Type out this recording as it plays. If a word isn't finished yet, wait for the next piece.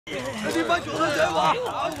你把酒菜给我！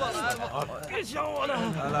别抢我的！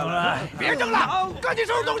来，别争了，赶紧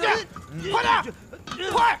收拾东西，快点，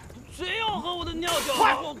快！谁要喝我的尿酒？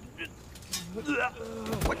快！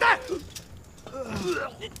滚蛋！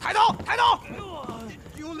抬头，抬头！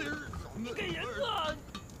有理！你给颜色！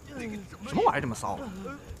什么玩意儿这么骚？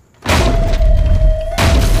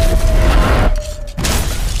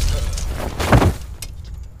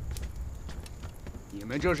你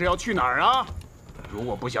们这是要去哪儿啊？如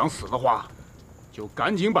果不想死的话，就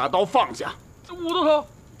赶紧把刀放下。武都头，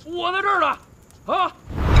我在这儿呢，啊！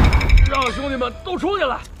让兄弟们都出去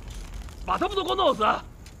来，把他们都给我弄死！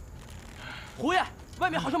胡爷，外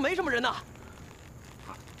面好像没什么人呢。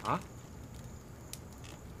啊？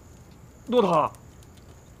都头，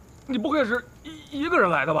你不会是一个人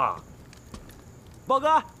来的吧？宝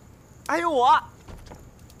哥，还有我。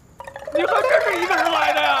你还真是一个人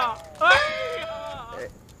来的呀！哎呀！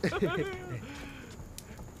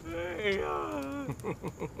哎呀！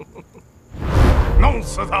弄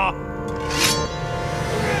死他！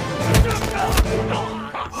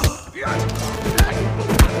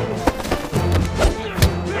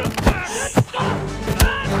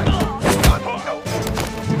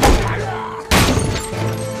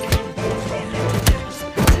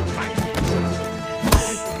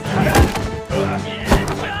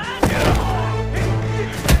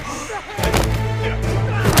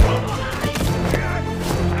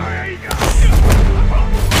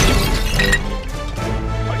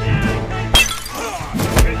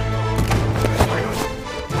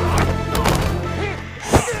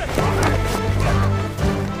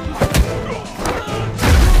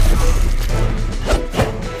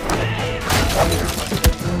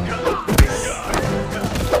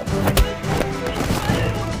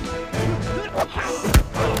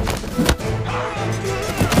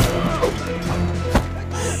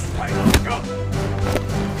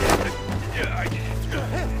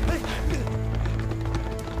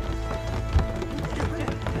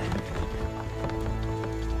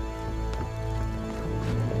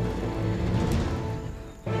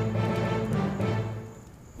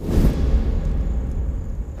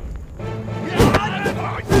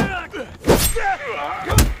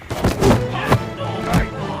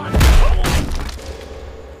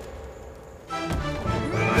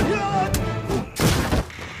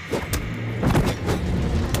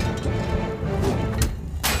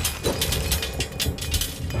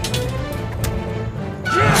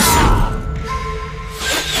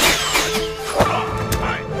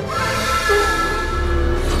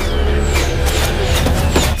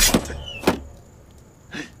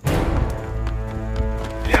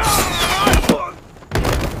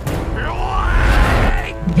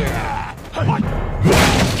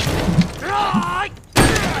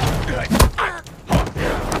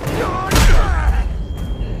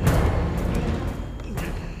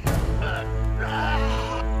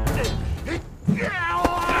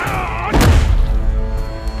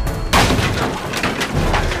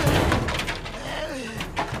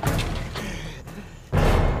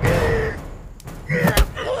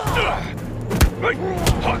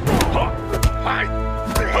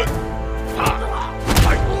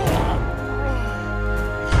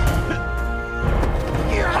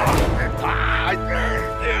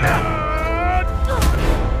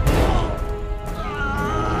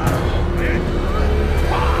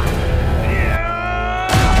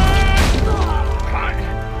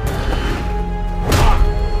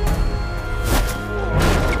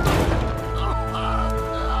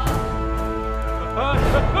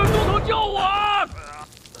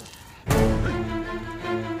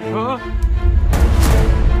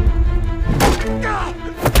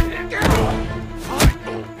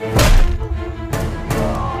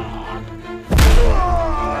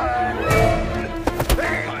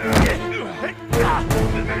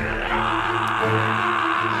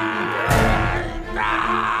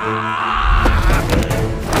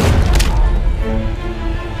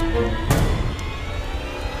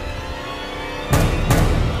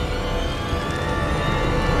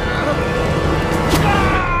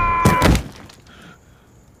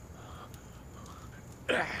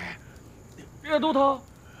都头，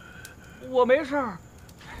我没事儿，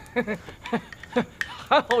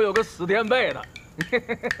还好有个死垫背的。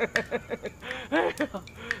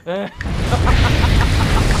哎呀，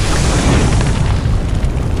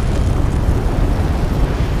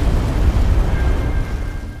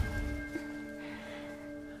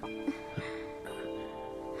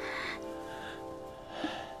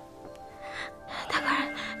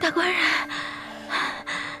大官人，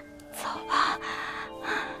走吧。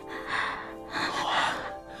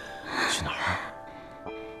去哪儿？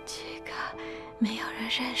去个没有人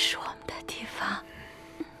认识是我们的地方。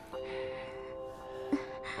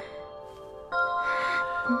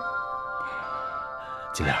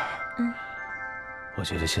金莲儿，我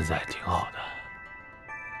觉得现在挺好的。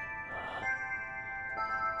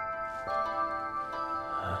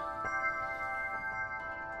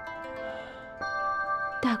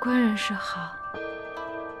大官人是好，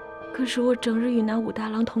可是我整日与那武大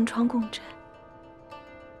郎同床共枕，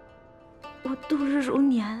我度日如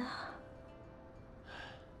年啊。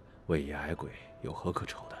为一矮鬼有何可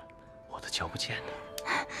愁的？我都瞧不见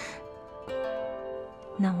呢。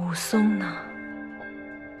那武松呢？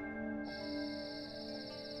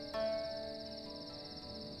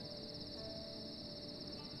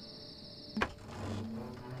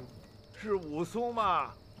是武松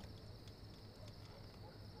吗？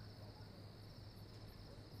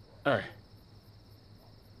哎，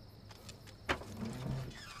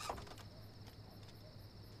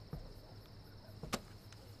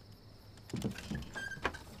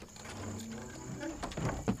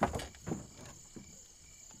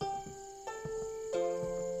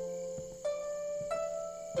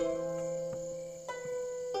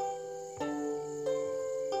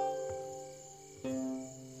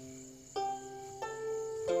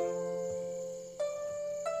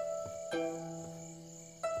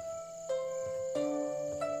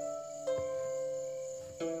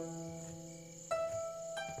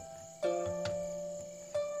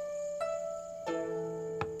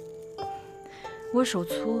我手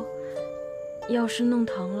粗，要是弄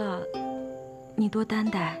疼了，你多担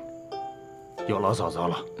待。有劳嫂嫂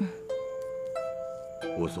了。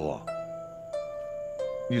武松，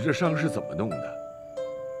你这伤是怎么弄的？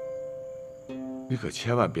你可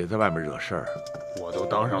千万别在外面惹事儿。我都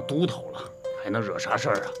当上都头了，还能惹啥事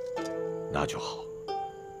儿啊？那就好。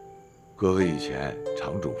哥哥以前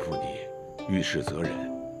常嘱咐你，遇事则忍，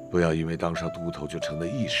不要因为当上都头就成了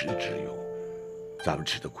一时之勇。咱们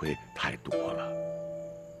吃的亏太多了。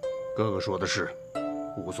哥哥说的是，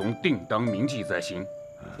武松定当铭记在心。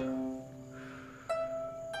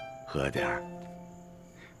喝点儿。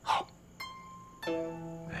好。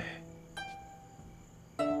哎，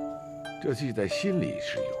这记在心里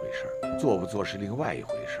是一回事儿，做不做是另外一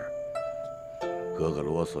回事儿。哥哥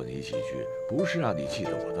啰嗦你几句，不是让你记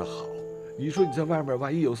得我的好。你说你在外面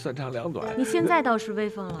万一有三长两短，你现在倒是威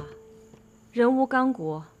风了，人无刚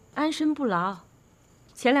骨，安身不牢。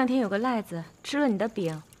前2天有个赖子吃了你的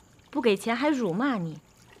饼，不给钱还辱骂你，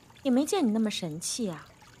也没见你那么神气啊。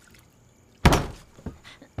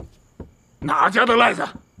哪家的赖子，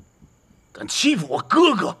敢欺负我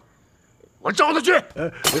哥哥，我找他去！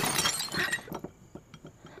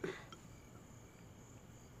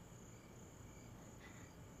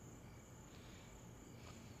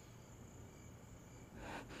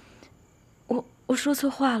我说错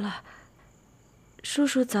话了，叔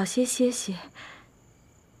叔早些歇息。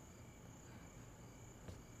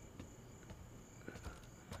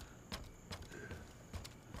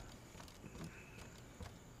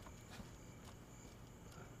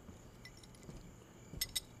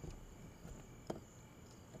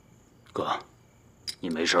哥，你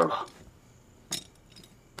没事吧？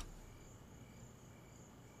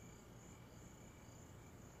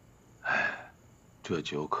哎，这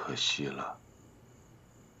就可惜了。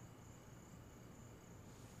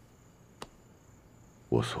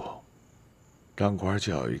武松，当官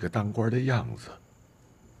就要有一个当官的样子。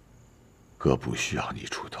哥不需要你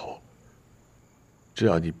出头，只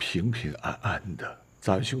要你平平安安的，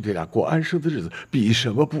咱们兄弟俩过安生的日子，比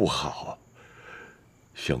什么不好？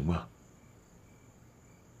行吗？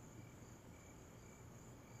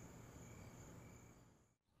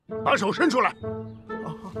把手伸出来！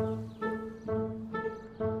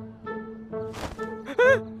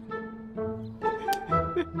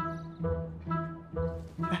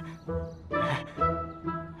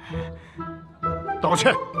道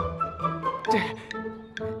歉。这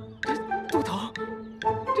都头，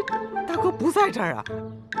这大哥不在这儿啊，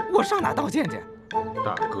我上哪道歉去？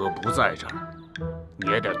大哥不在这儿，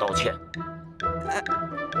你也得道歉。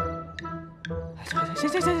行，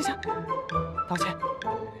道歉。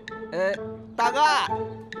大哥，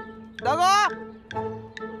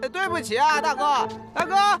对不起啊，大哥，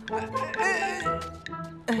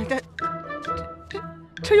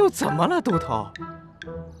这又怎么了，都头？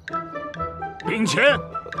领钱。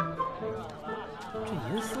这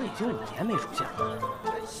银丝已经5年没出现了，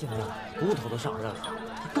现在都头都上任了，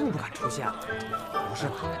他更不敢出现了，不是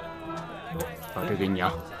吧？把这给你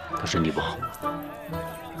娘，她身体不好。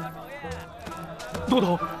都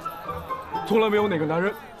头，从来没有哪个男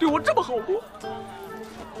人对我这么好过。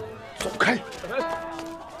走开！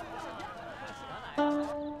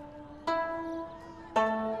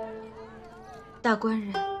大官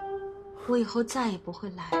人，我以后再也不会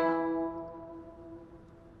来了。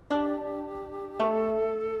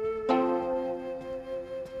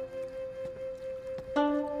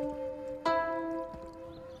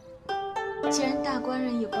既然大官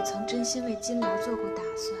人也不曾真心为金莲做过打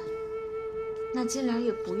算，那金莲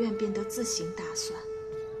也不愿变得自行打算，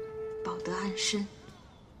保得安身。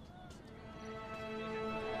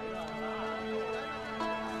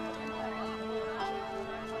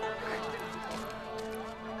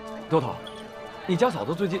豆豆，你家嫂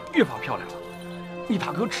子最近越发漂亮了，你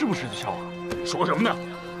大哥吃不吃得消啊？说什么呢？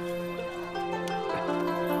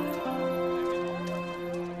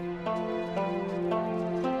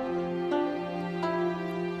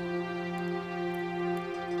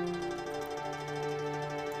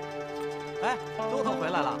哎，都头回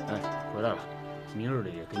来了。哎，回来了，明日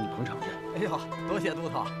里给你捧场去。哎呦，多谢都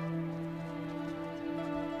头。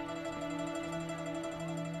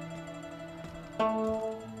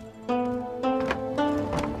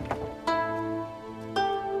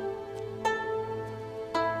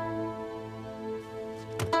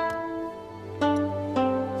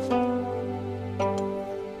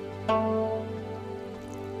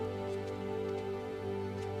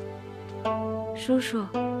叔叔，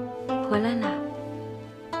回来啦。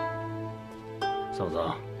嫂子，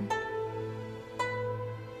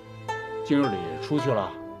今日里出去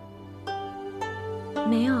了？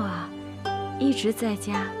没有啊，一直在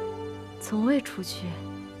家，从未出去。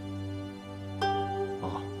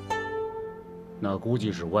哦，那估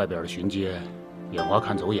计是外边的巡街眼花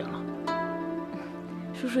看走眼了。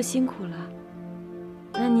叔叔辛苦了，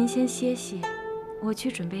那您先歇息，我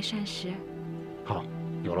去准备膳食。好，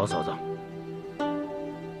有劳嫂子。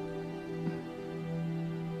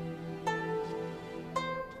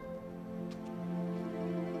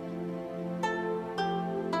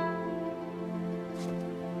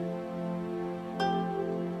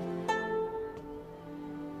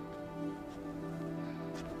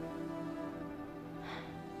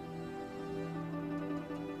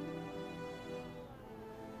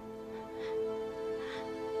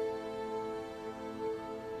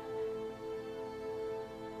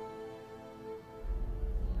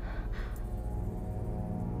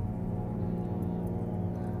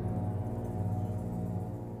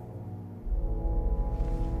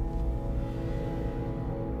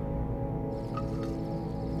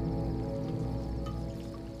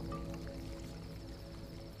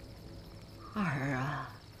儿啊，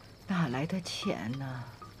哪来的钱呢？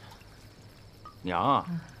娘啊，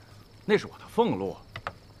那是我的俸禄，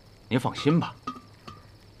您放心吧。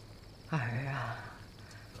儿啊，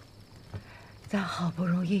咱好不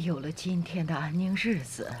容易有了今天的安宁日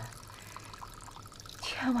子，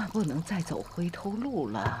千万不能再走回头路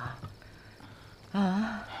了。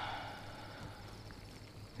啊，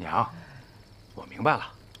娘，我明白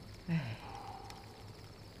了。哎，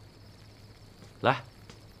来，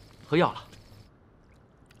喝药了。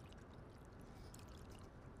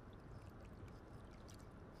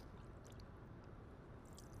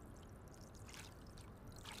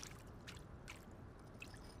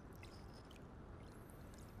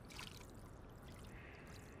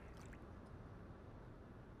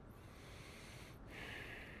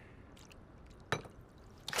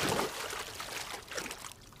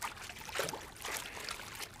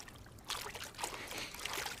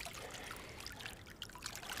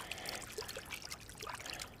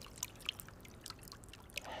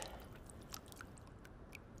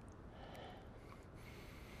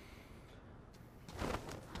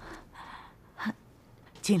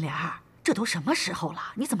金莲儿，这都什么时候了，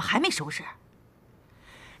你怎么还没收拾？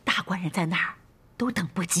大官人在那儿，都等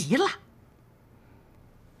不及了。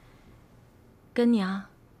干娘，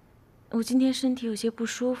我今天身体有些不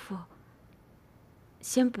舒服，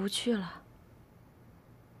先不去了。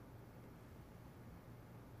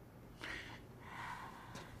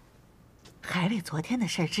还为昨天的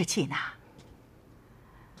事置气呢。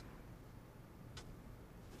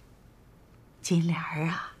金莲儿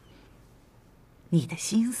啊，你的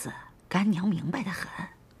心思干娘明白得很，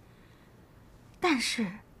但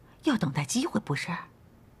是要等待机会，不是？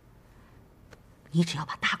你只要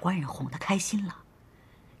把大官人哄得开心了，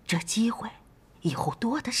这机会以后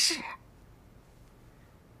多的是。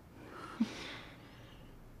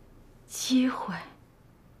机会？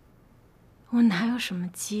我哪有什么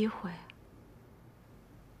机会啊？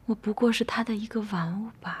我不过是他的一个玩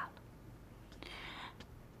物罢了。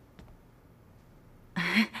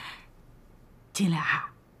金莲儿，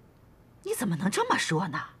你怎么能这么说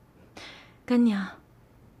呢？干娘，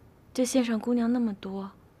这县上姑娘那么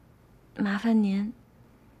多，麻烦您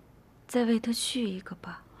再为她续一个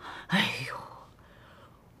吧。哎呦，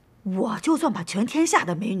我就算把全天下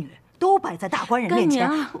的美女都摆在大官人面前，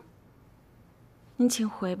干娘，您请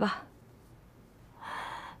回吧。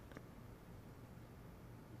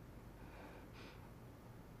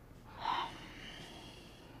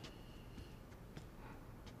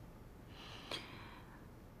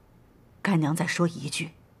干娘再说一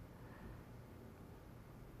句，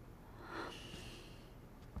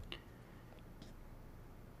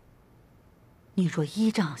你若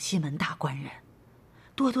依仗西门大官人，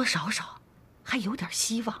多多少少还有点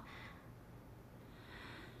希望。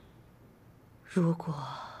如果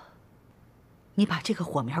你把这个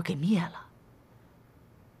火苗给灭了，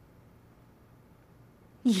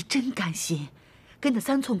你真甘心跟那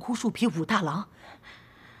3寸枯树皮武大郎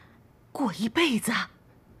过一辈子？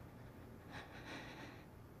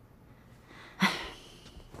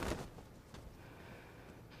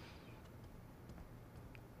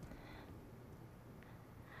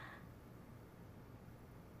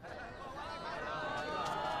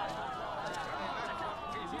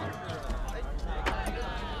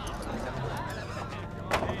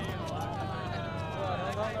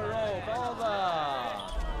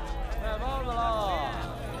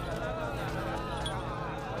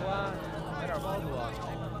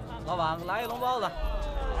老板，来一笼包子。好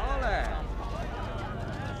嘞。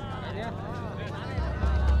来您。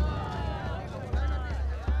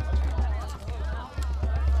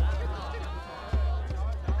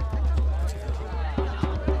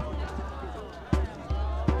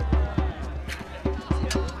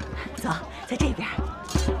走，在这边。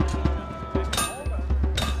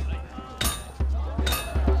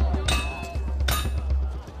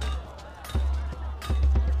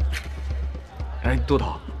哎，都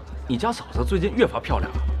头。 你家嫂子最近越发漂亮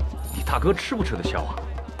了，你大哥吃不吃得消啊？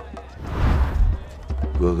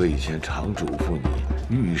哥哥以前常嘱咐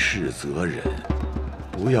你遇事则忍，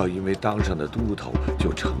不要因为当上的都头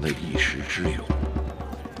就成了一时之勇。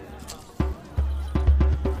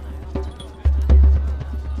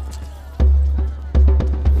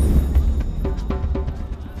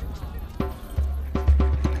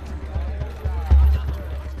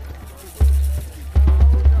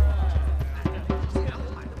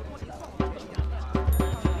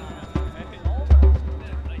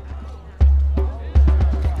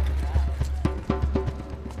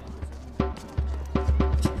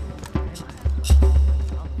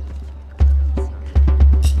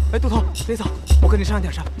哎，都头，别走，我跟你商量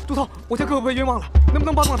点事。都头，我家哥哥被冤枉了，能不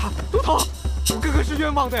能帮帮他？都头，我哥哥是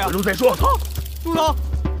冤枉的呀。回头再说。好，都头。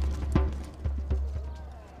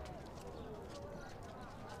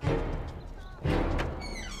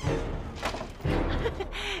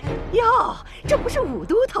哟，这不是武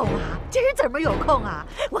都头吗？今儿怎么有空啊？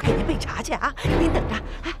我给您备茶去啊，您等着。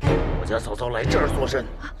我家嫂嫂来这儿做甚？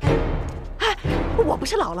哎，我不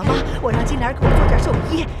是老了吗？我让金莲给我做件寿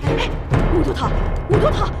衣。哎，武都头，武都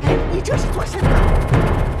头，你这是做甚呢？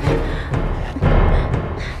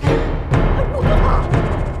武都头，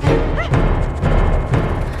哎，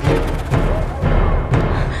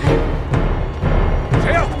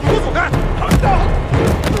谁呀？给我走开！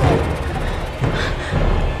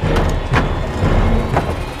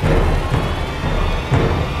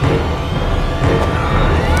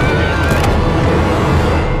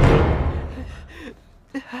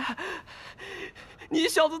你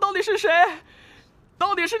小子到底是谁？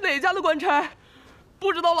到底是哪家的官差？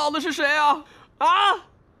不知道老子是谁啊？啊！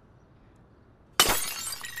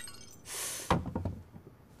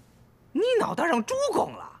你脑袋上猪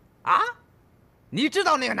拱了啊？你知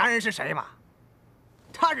道那个男人是谁吗？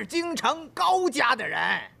他是京城高家的人，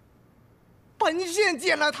本县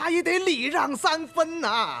见了他也得礼让3分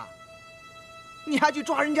呐。你还去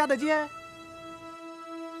抓人家的奸？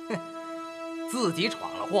哼，自己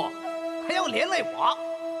闯了祸，还要连累我。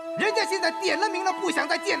人家现在点了名了，不想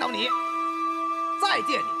再见到你，再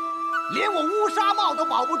见你，连我乌纱帽都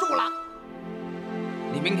保不住了。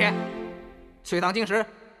你明天去趟京师，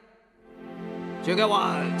去给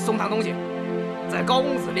我送趟东西，在高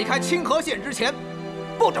公子离开清河县之前，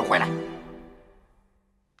不准回来。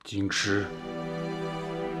京师，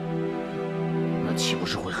那岂不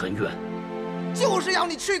是会很远？就是要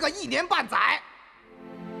你去个1年半载。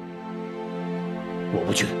我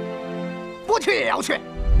不去，不去也要去，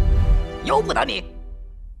由不得你。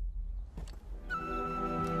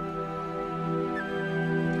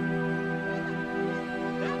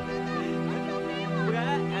不给，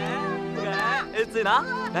不给，自己拿，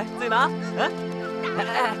来，自己拿，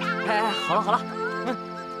好了好了，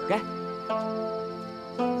给，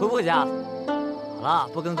回不回家？好了，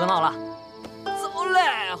不跟哥闹了，走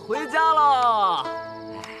嘞，回家了。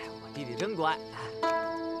我弟弟真乖。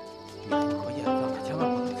以后夜饭可千万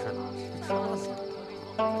不能吃了，吃了死。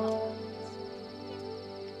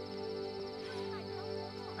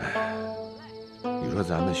说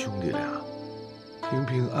咱们兄弟俩平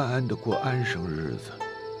平安安的过安生日子，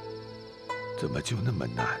怎么就那么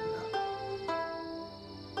难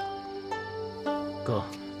呢？哥，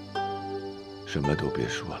什么都别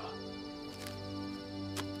说了，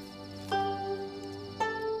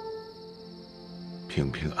平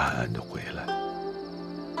平安安的回来。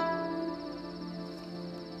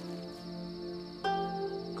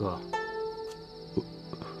哥，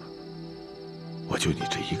我就你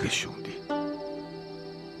这一个兄弟，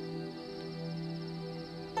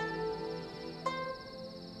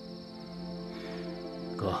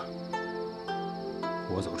哥，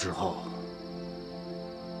我走之后，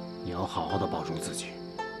你要好好的保重自己。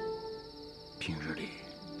平日里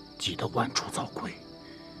记得万处早归。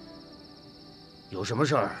有什么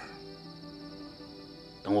事儿，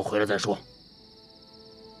等我回来再说。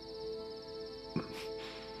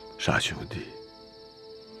傻兄弟，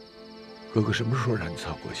哥哥什么时候让你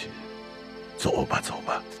操过心？走吧，走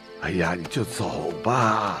吧。哎呀，你就走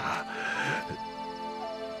吧。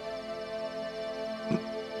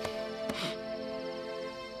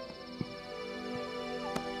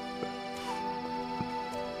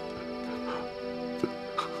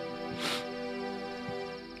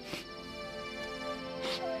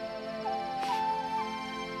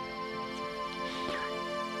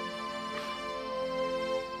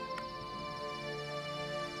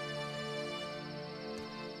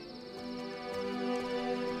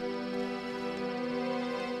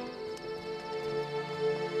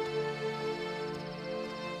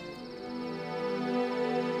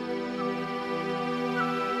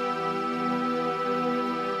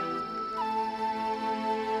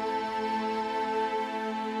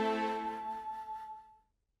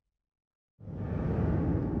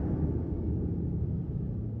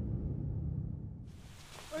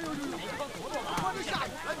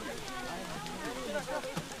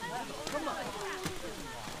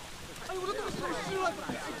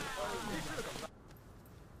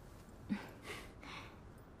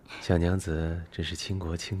小娘子真是倾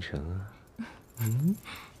国倾城啊！嗯，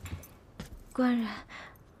官人，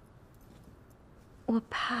我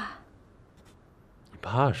怕。你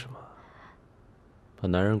怕什么？怕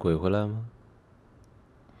男人鬼回来吗？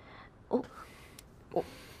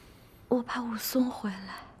我怕武松回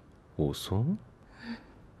来。武松？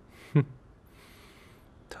哼，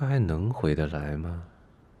他还能回得来吗？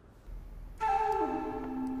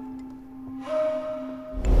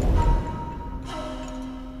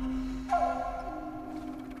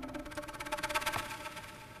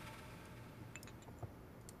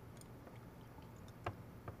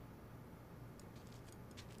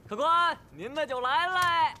客官，您的酒来了。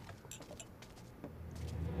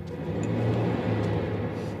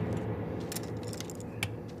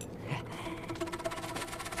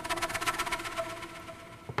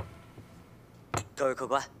各位客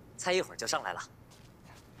官，菜一会儿就上来了。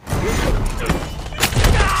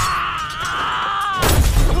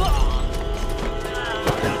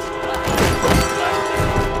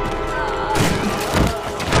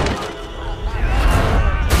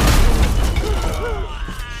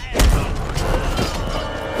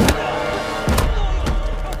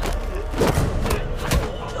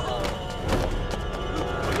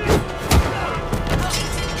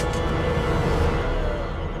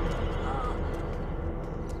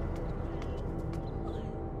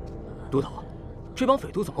都头，这帮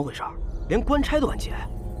匪徒怎么回事？连官差都敢劫？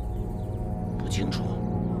不清楚。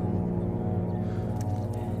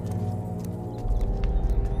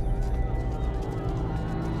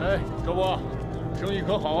哎，周伯，生意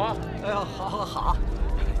可好啊？哎呀，好，好，好！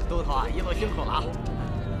都头啊，一路辛苦了啊！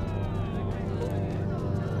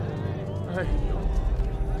哎呦，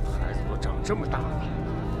孩子都长这么大了，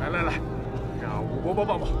来来来，让武伯伯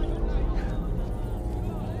抱抱。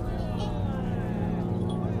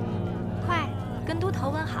快，跟都头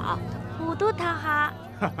问好，武都头好。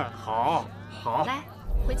好，好。来，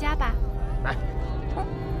回家吧。来，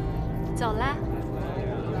走了。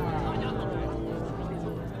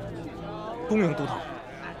恭迎都头。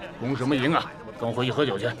恭什么迎啊？跟我回去喝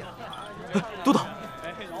酒去。哎，都头，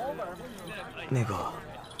那个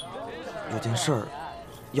有件事儿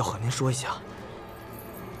要和您说一下。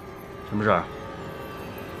什么事儿？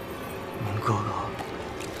您哥哥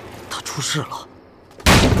他出事了。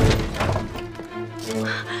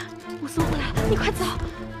武松回来了，你快走！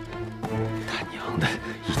他娘的，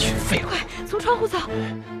一群废物！快从窗户走！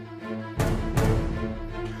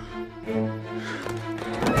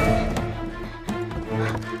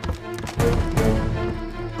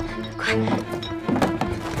快！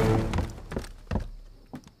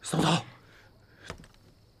嫂嫂，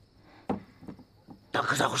大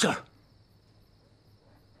哥咋回事？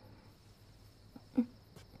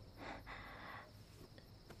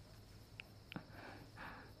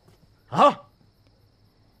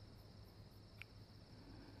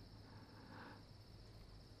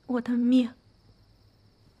我的命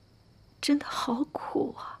真的好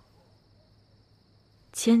苦啊！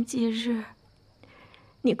前几日，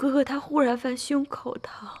你哥哥他忽然犯胸口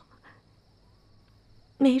疼，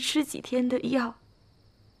没吃几天的药，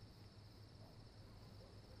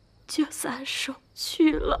就撒手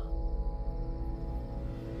去了。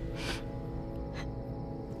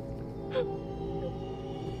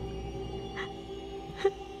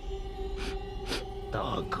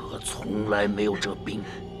大哥从来没有这病，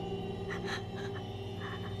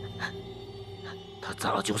他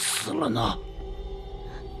咋就死了呢？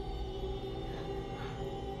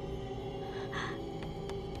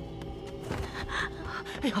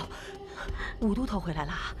哎呦，武都头回来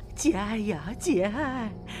了！节哀呀，节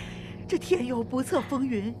哀！这天有不测风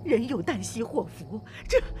云，人有旦夕祸福，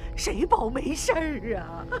这谁保没事儿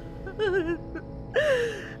啊？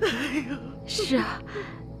哎呦，是啊，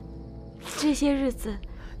这些日子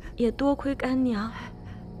也多亏干娘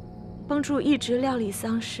帮助一直料理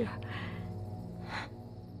丧事。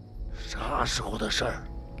啥时候的事儿？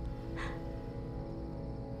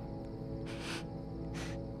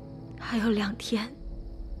还有2天，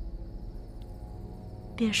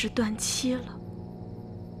便是断期了。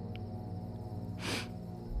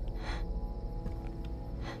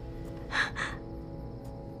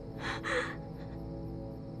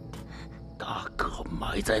大哥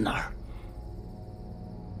埋在哪儿？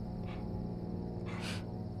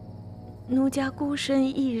奴家孤身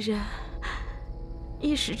一人，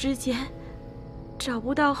一时之间找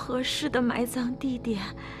不到合适的埋葬地点，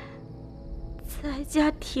在家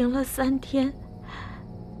停了3天，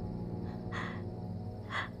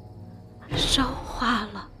烧化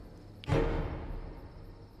了。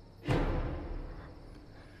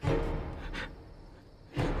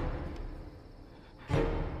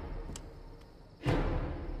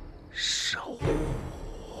烧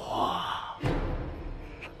化。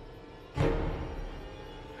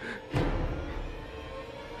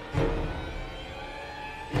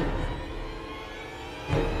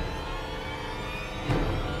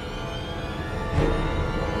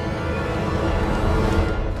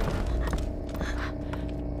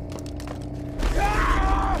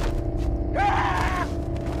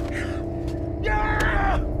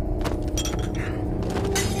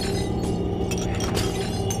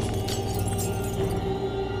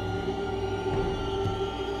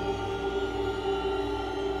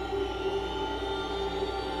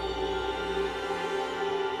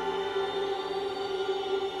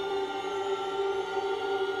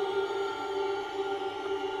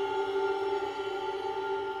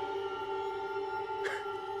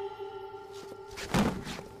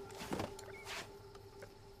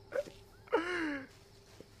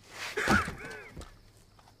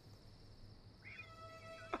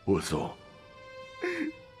武松，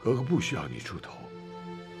哥哥不需要你出头，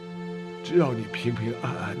只要你平平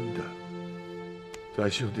安安的，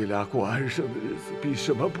咱兄弟俩过安生的日子，比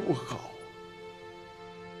什么不好？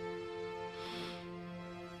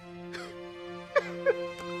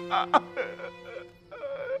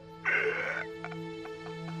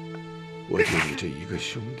我就你这一个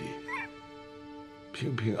兄弟，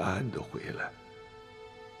平平安安的回来。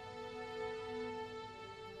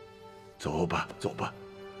走吧，走吧。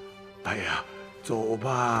哎呀，走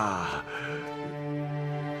吧。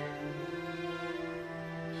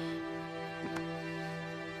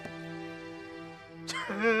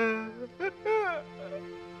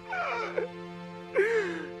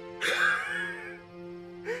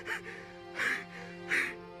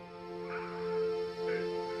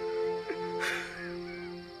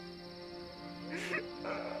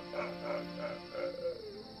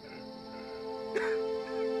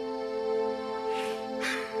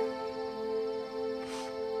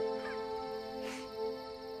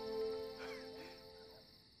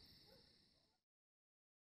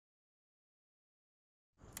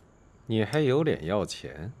你还有脸要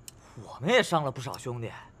钱？我们也伤了不少兄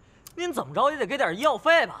弟，您怎么着也得给点医药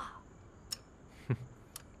费吧？哼，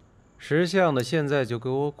识相的现在就给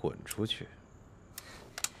我滚出去！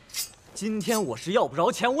今天我是要不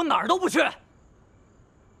着钱，我哪儿都不去。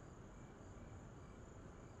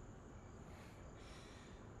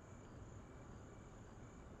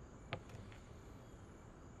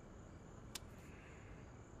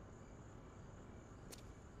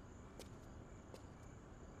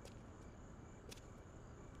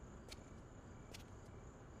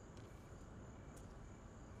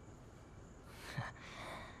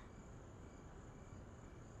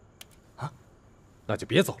那就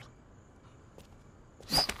别走了。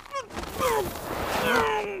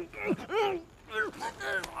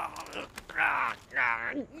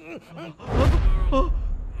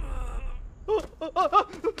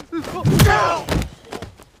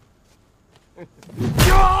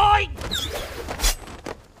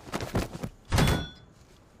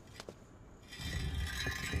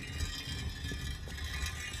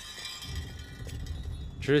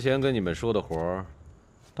之前跟你们说的活儿，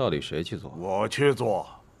到底谁去做？我去做。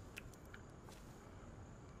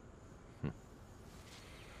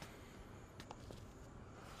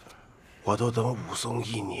我都等武松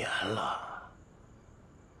1年了，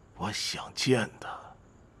我想见他。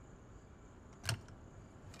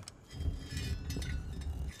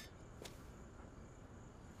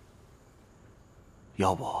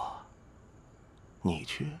要不你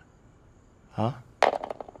去？啊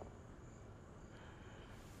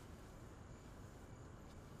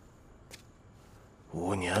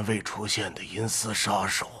？5年未出现的银丝杀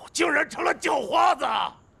手，竟然成了叫花子！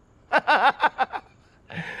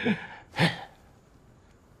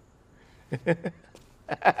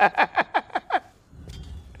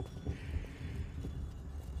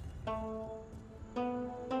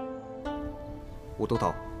吴都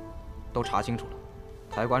头，都查清楚了，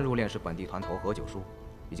抬棺入殓是本地团头何九叔，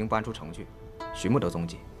已经搬出城去，寻不得踪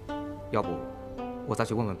迹。要不我再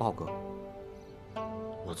去问问豹哥。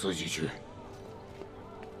我自己去。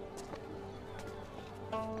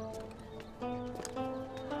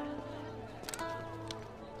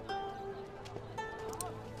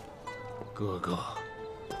哥哥，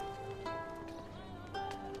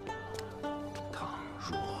倘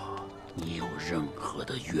若你有任何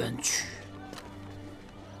的冤屈，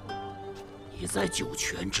你在九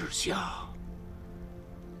泉之下，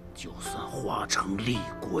就算化成厉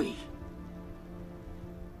鬼，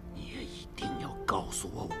你也一定要告诉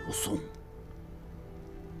我武松，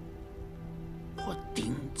我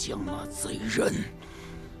定将那贼人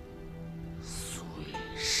碎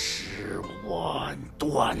尸万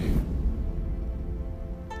段。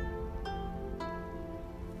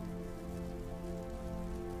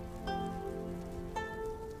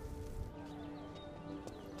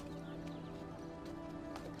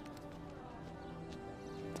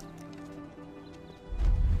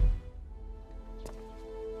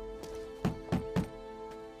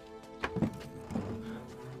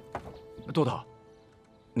都头，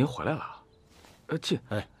您回来了。进。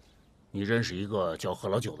哎，你认识一个叫何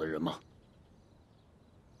老九的人吗？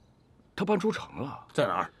他搬出城了。在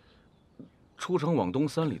哪儿？出城往东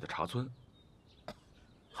3里的茶村。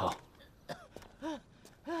好。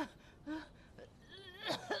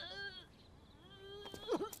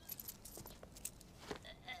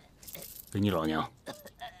给你老娘。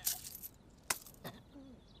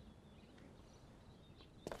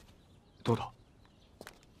都头。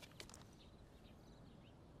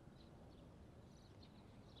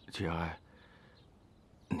节哀，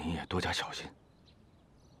你也多加小心。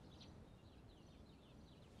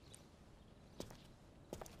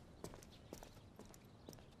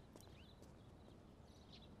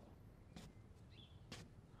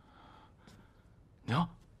娘，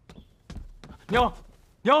娘，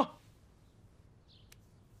娘，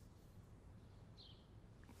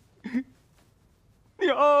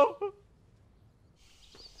娘。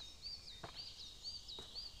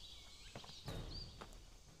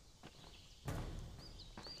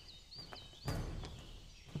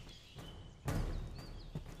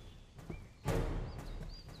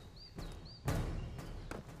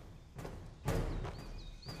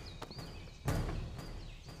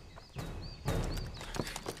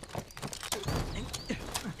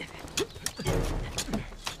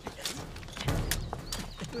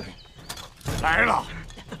来了！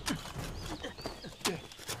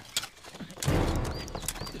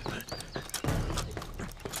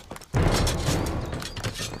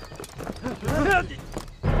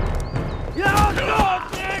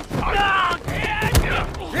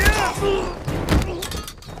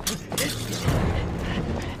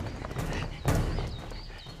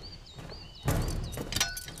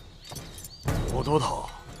武都头，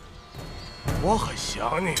我很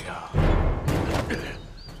想你呀。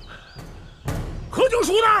何九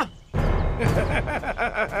叔呢？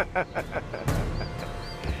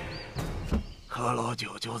何老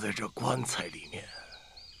九就在这棺材里面。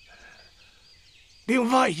另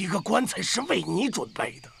外一个棺材是为你准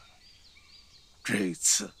备的。这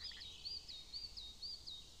次，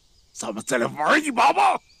咱们再来玩一把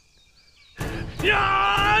吧！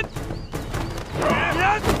呀！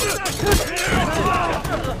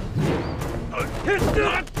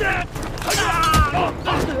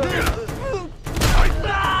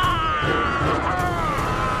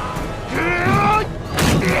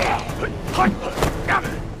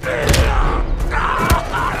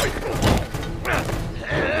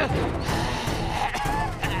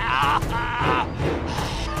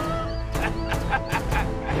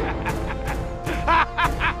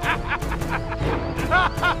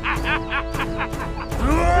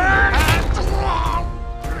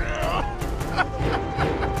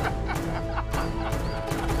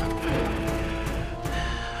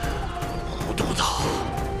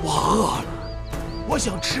我饿了，我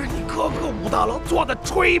想吃你哥哥武大郎做的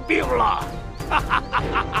炊饼了。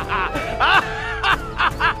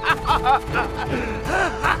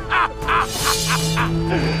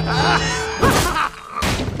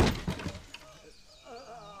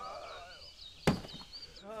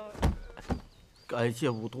感谢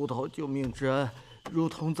武都头救命之恩，如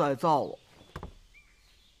同再造啊！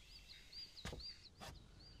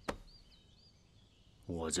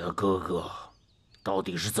我家哥哥到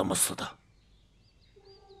底是怎么死的？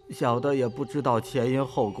小的也不知道前因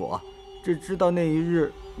后果，只知道那一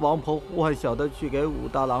日王婆呼唤小的去给武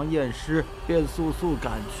大郎验尸，便速速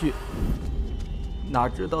赶去。哪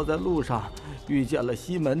知道在路上遇见了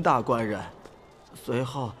西门大官人，随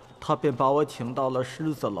后他便把我请到了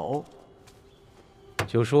狮子楼。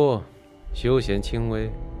九叔，休闲轻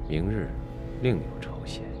微，明日另有酬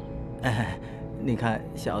谢。你看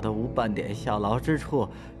小的无半点效劳之处，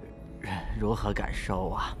如何敢收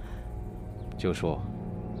啊？九叔，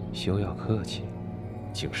休要客气，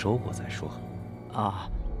请收过再说。啊，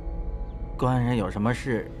官人有什么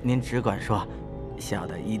事您只管说，小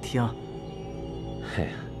的一听。嘿，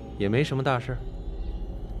也没什么大事。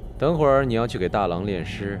等会儿你要去给大郎炼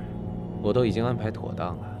尸，我都已经安排妥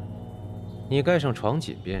当了。你盖上床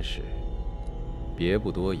锦便是，别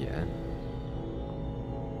不多言。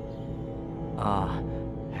啊，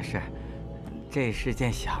是，这是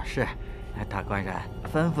件小事，大官人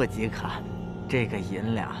吩咐即可。这个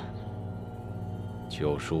银两，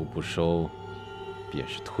九叔不收，便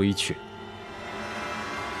是推却。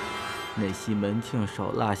那西门庆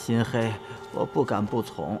手辣心黑，我不敢不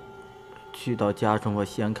从。去到家中，我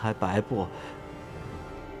掀开白布，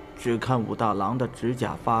只看武大郎的指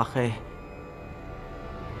甲发黑，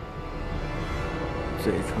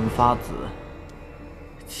嘴唇发紫，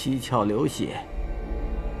七窍流血，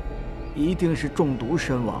一定是中毒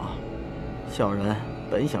身亡。小人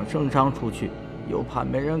本想声张出去，又怕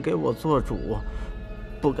没人给我做主，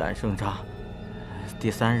不敢声张。第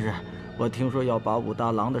3日，我听说要把武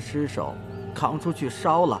大郎的尸首扛出去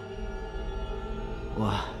烧了，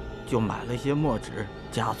我就买了些墨纸，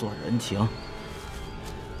加做人情，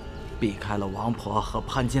避开了王婆和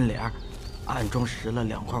潘金莲，暗中拾了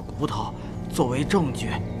2块骨头作为证据。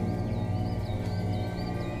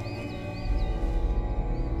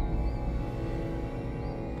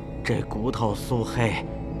这骨头酥黑，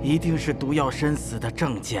一定是毒药身死的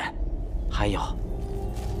证件。还有，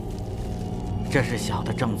这是小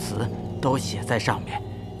的证词，都写在上面，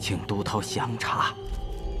请都头详查。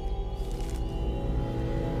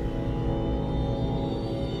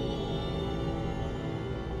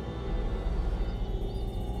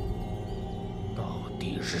到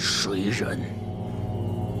底是谁人？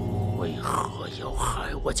为何要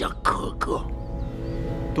害我家哥哥？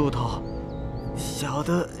都头，小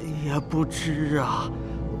的也不知啊，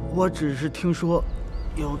我只是听说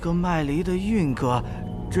有个卖梨的运哥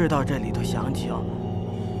知道这里头详情。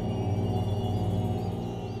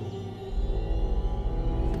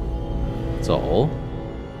走。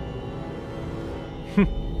哼，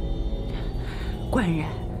官人，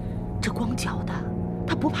这光脚的，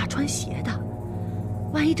他不怕穿鞋的。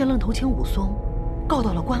万一这愣头青武松告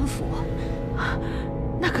到了官府，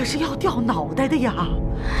那可是要掉脑袋的呀！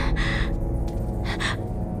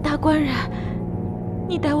大官人，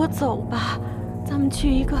你带我走吧，咱们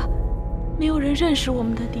去一个没有人认识我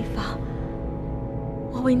们的地方。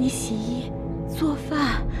我为你洗衣做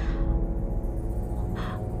饭，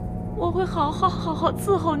我会好好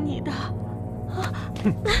伺候你的。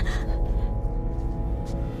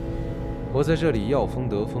我在这里要风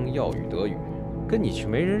得风，要雨得雨，跟你去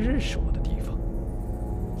没人认识我的地方，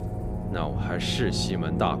那我还是西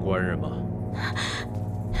门大官人吗？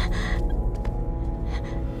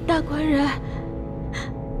大官人，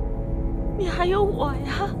你还有我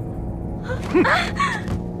呀！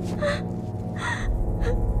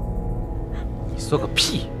你说个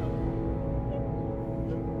屁！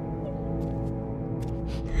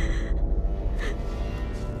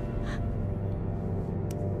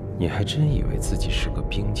你还真以为自己是个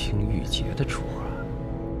冰清玉洁的主啊？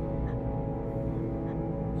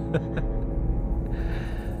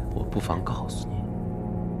我不妨告诉你，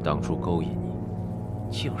当初勾引你，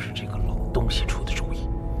就是这个老东西出的主意。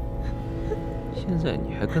现在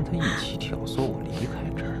你还跟他一起挑唆我离开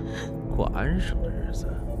这儿，过安生的日子。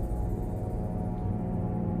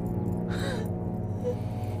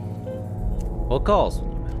我告诉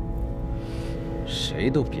你们，谁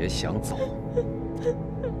都别想走，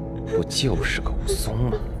不就是个武松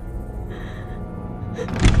吗？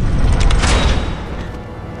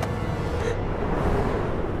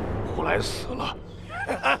胡来死了！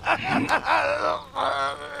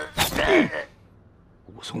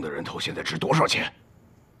武松的人头现在值多少钱？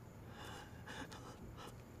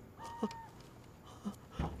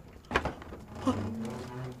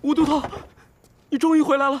吴都头，你终于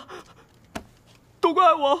回来了！都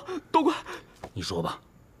怪我，都怪……你说吧。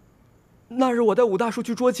那日我带武大叔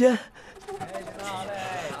去捉奸。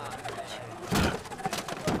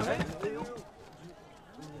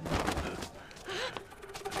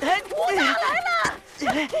哎，武大来了！武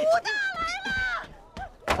大来了！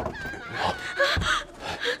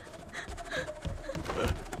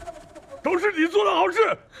都是你做的好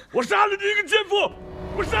事！我杀了你一个奸夫！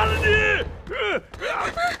我杀了你！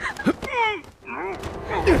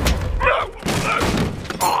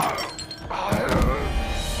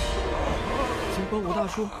尽管武大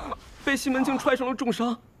叔被西门庆踹成了重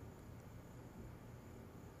伤，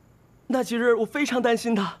那几日我非常担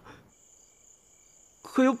心他，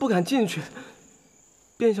可又不敢进去，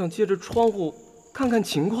便想借着窗户看看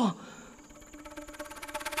情况。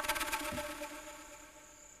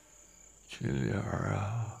金莲儿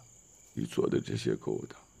啊，你做的这些勾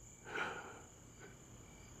当，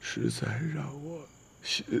实在让我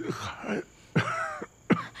心寒。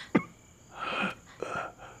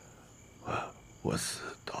我死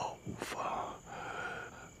道无妨，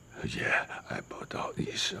也碍不到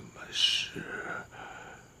你什么事。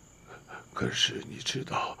可是你知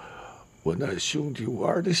道，我那兄弟武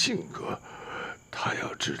二的性格，他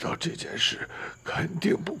要知道这件事，肯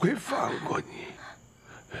定不会放过你。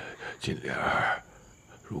金莲儿，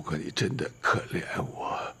如果你真的可怜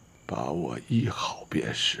我，把我医好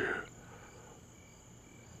便是。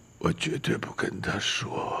我绝对不跟他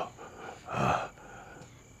说，啊。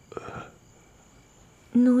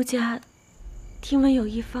奴家听闻有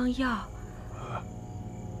一方药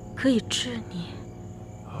可以治你，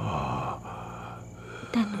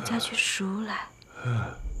带奴家去赎来。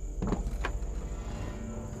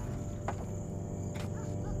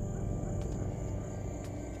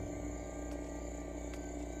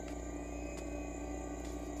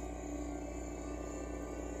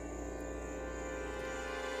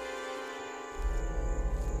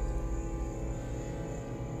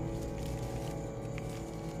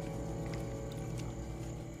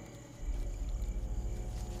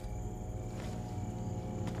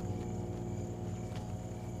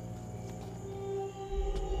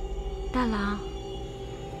大郎，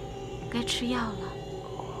该吃药了。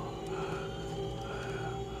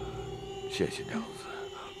谢谢娘子。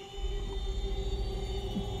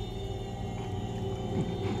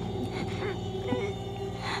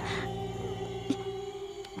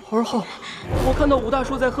而后，我看到武大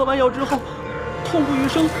叔在喝完药之后，痛不欲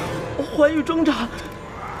生，怀欲挣扎，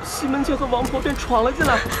西门庆和王婆便闯了进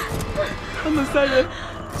来，他们三人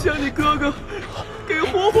将你哥哥给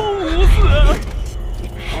活活捂死。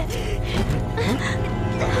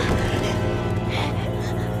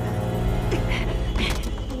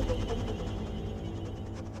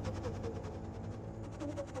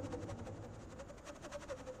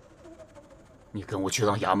你跟我去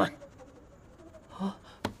趟衙门。啊！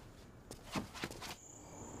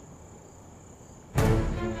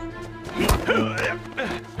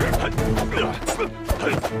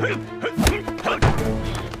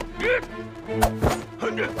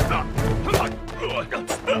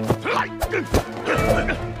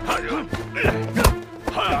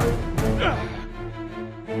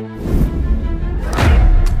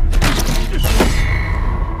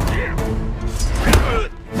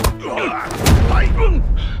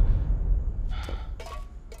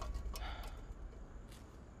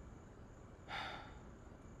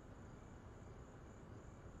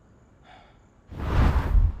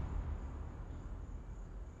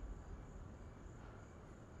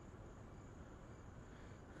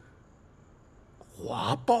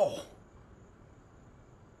华豹，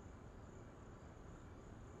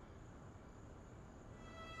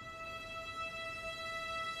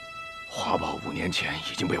华豹5年前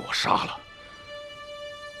已经被我杀了，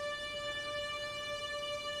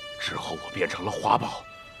之后我变成了华豹。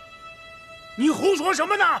你胡说什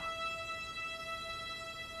么呢？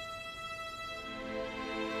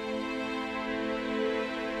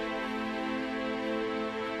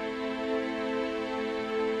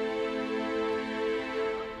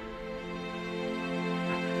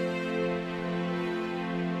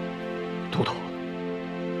秃头，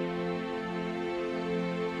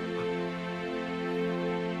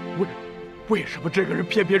为什么这个人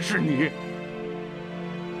偏偏是你？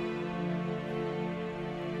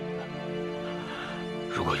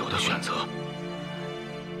如果有的选择，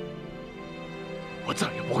我再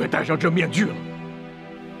也不会戴上这面具了。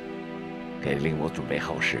给令我准备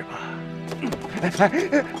好事吧。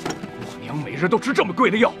我娘每日都吃这么贵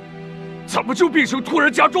的药，怎么就病情突然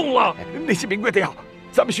加重了？那些名贵的药，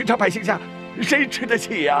咱们寻常百姓家谁吃得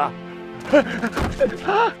起呀？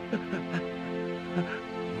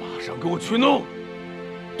马上给我去弄，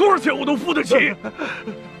多少钱我都付得起。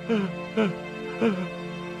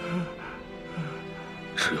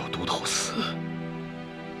只有都头死，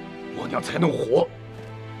我娘才能活。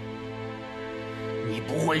你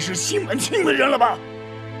不会是西门庆的人了吧？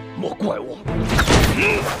莫怪我。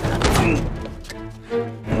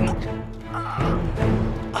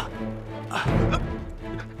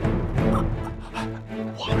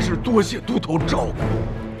往日多谢都头照顾，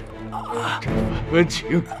这份恩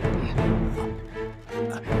情，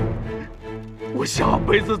我下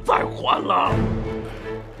辈子再还了。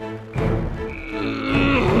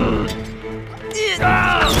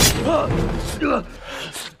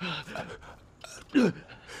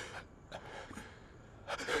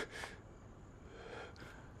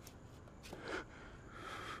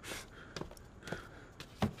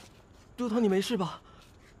都头，你没事吧？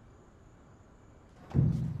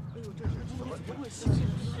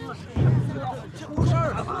出事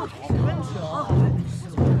儿了吧？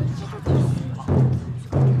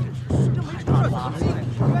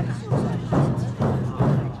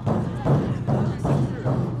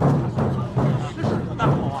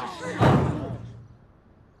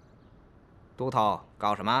都头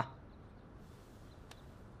搞什么？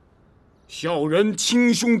小人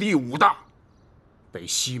亲兄弟武大，被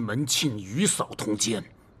西门庆与嫂通奸，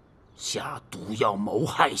下毒药谋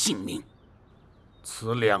害性命。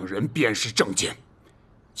此两人便是证件，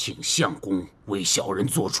请相公为小人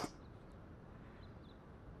做主。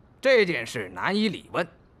这件事难以理问，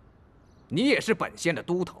你也是本县的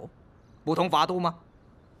都头，不通法度吗？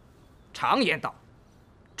常言道，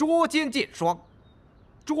捉奸见双，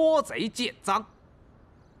捉贼见赃，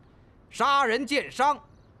杀人见伤。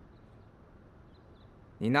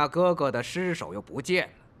你那哥哥的尸首又不见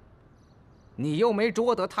了，你又没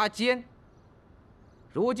捉得他奸，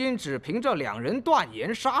如今只凭这两人断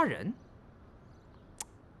言杀人，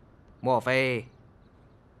莫非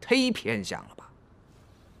忒偏向了吧？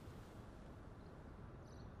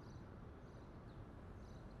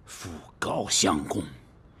父告相公，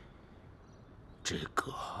这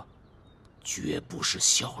个绝不是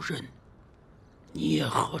小人捏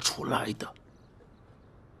合出来的。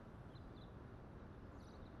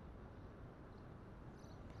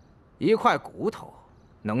一块骨头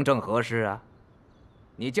能证何事啊？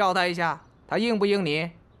你交代一下，他应不应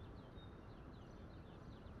你？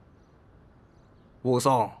武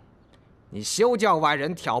松，你休叫外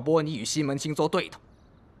人挑拨你与西门庆做对头。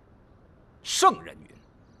圣人云：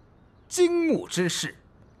惊木之事，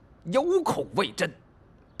有恐未真，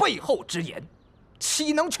背后之言，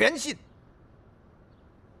岂能全信？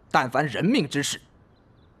但凡人命之事，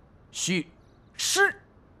须尸、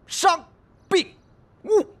伤、病、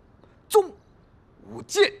物、宗五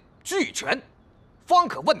件俱全，方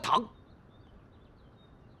可问堂。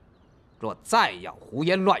若再要胡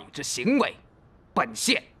言乱语之行为，本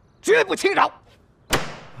县绝不轻饶。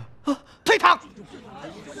退堂。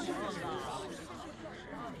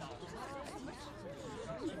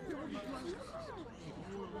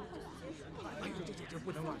这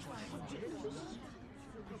不能乱说。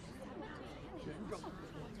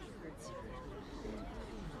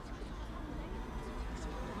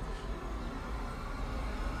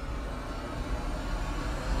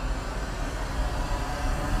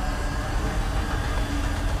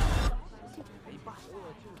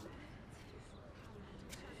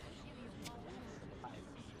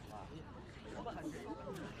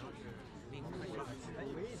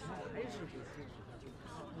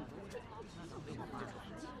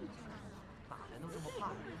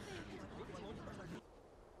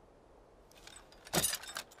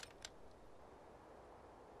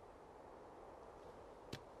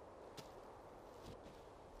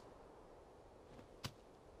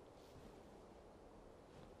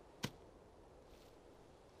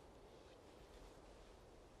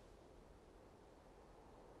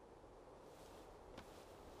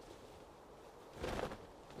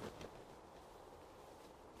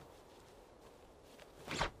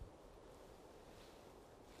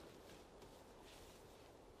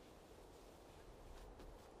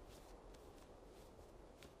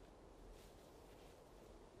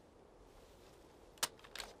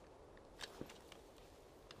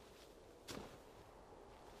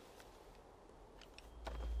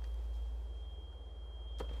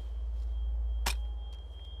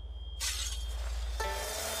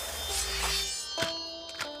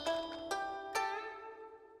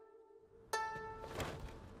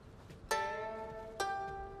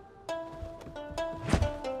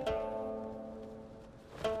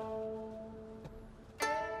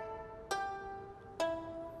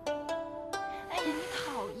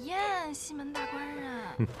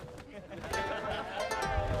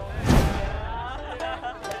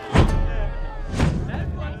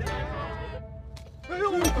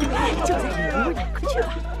就在你屋呢，快去吧。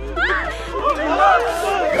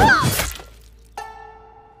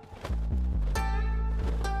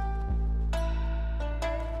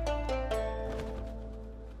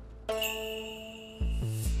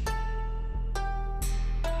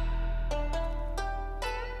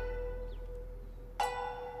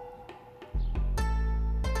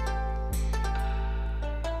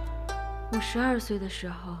我12岁的时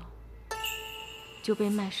候就被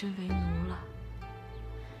卖身为奴了，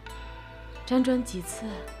辗转几次，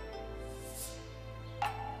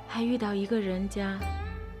还遇到一个人家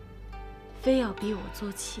非要逼我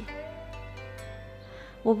做妾，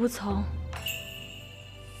我不从，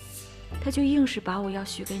他就硬是把我要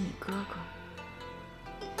许给你哥哥。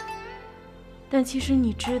但其实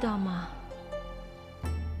你知道吗？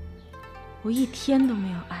我一天都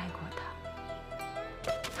没有爱过他。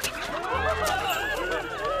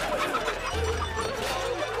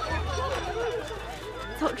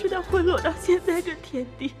早知道会落到现在这田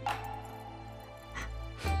地，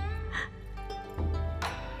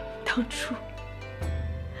当初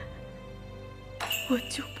我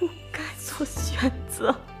就不该做选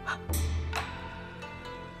择。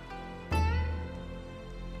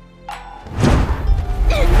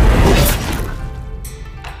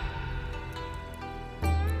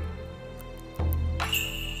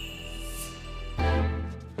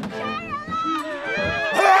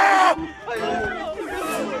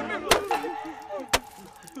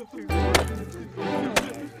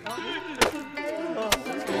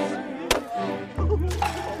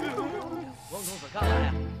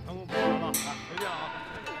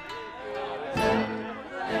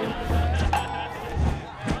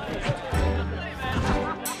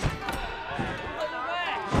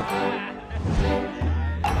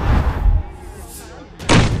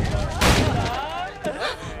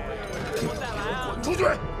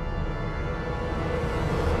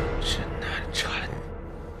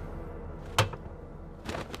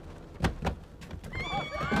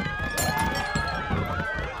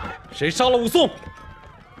谁杀了武松，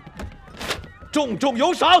重重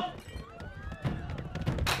有赏。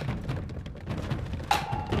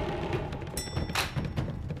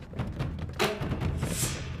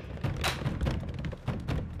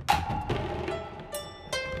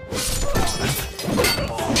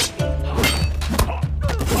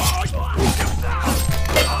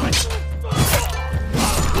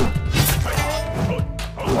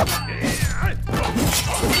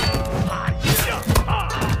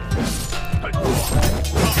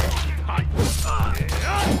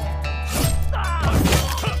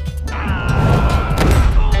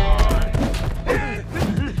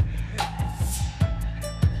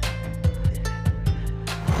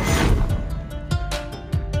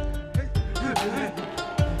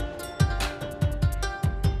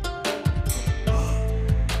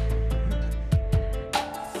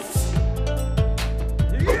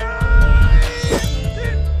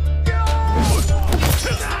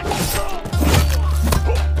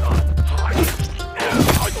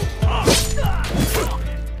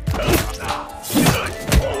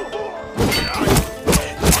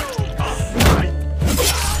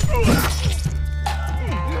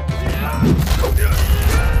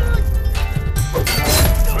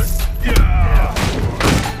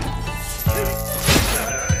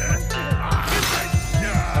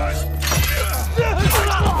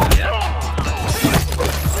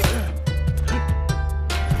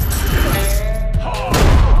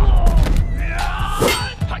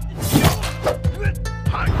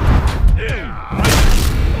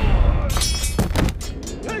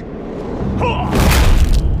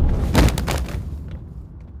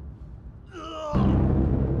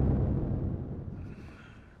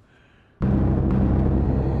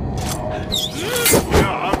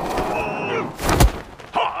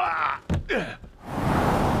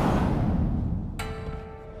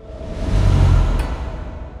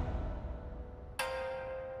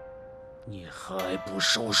你还不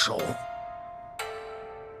收手？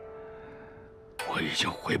我已经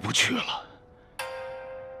回不去了。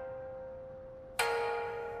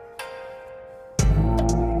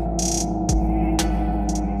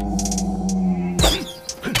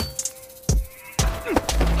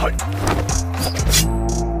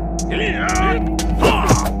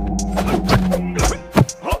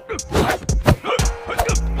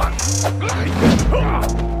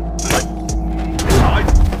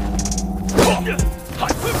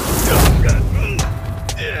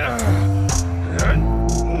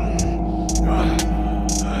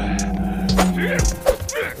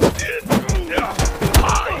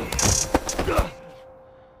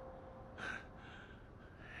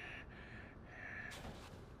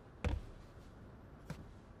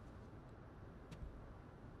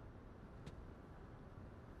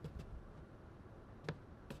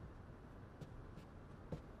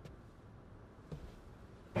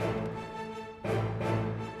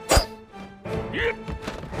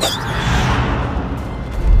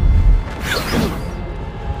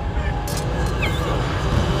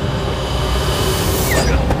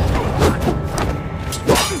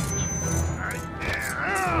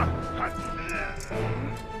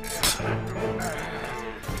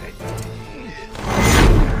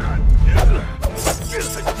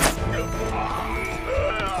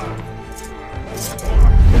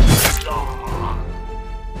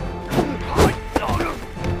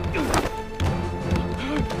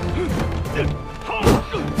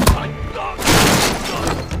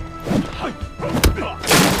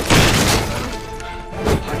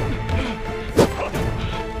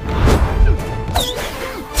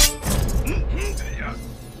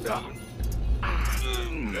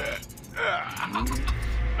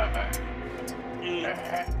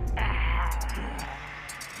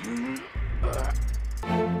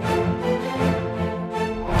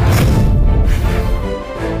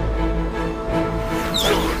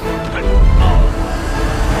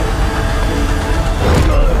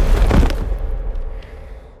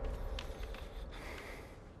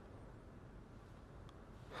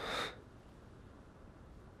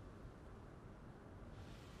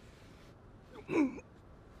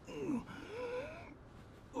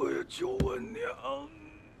我要救我娘。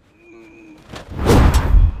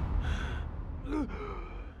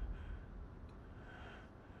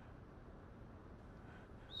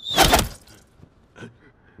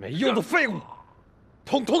没用的废物，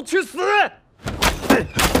统统去死！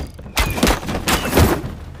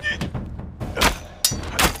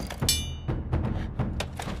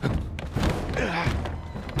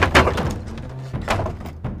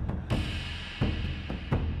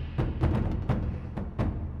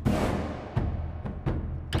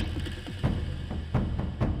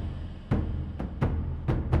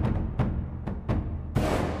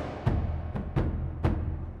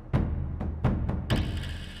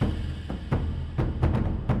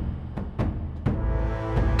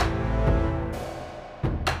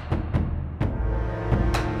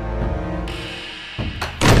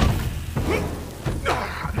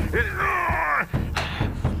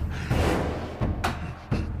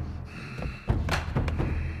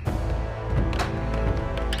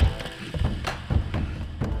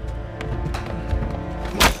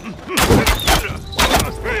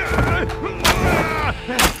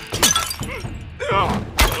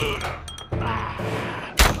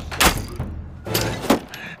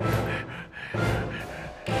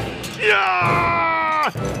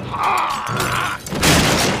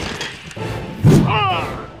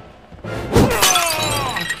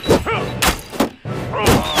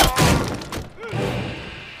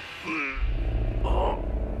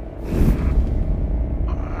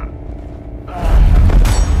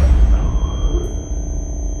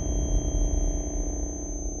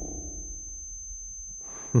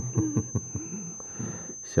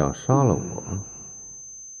想杀了我，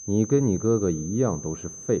你跟你哥哥一样都是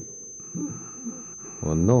废物。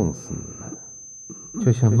我弄死你们，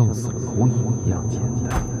就像弄死蝼蚁一样简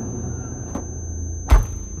单。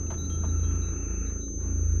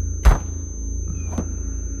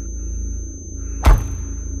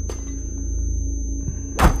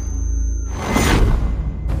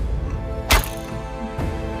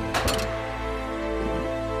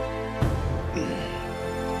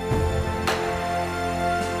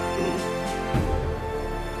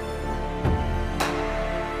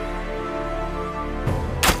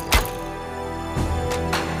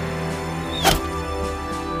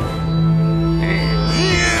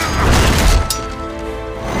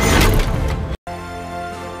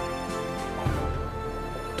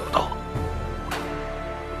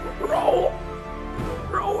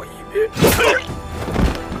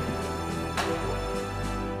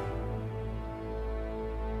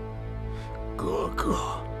哥哥，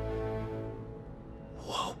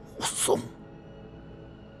我武松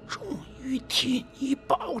终于替你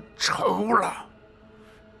报仇了。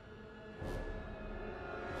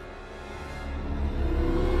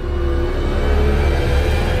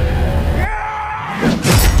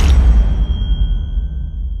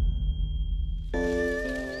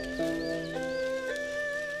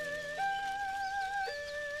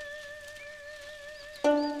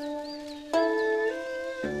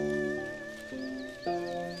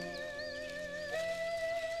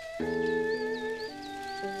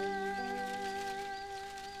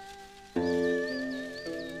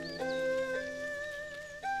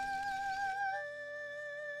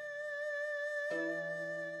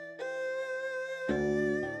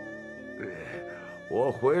我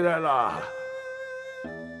回来了。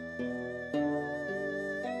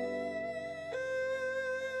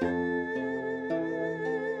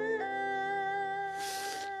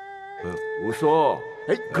武松，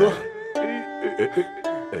哎，哥，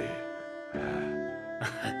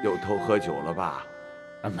又偷喝酒了吧？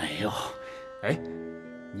没有。哎，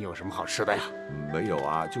你有什么好吃的呀？没有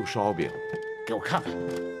啊，就烧饼。给我看看。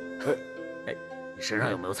哎，你身上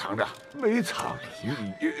有没有藏着？没藏，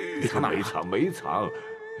藏哪儿？没藏，没藏。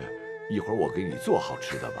一会儿我给你做好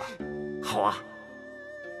吃的吧。好啊，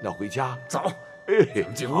那回家走。哎，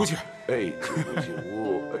进屋去。哎，进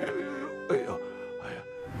屋。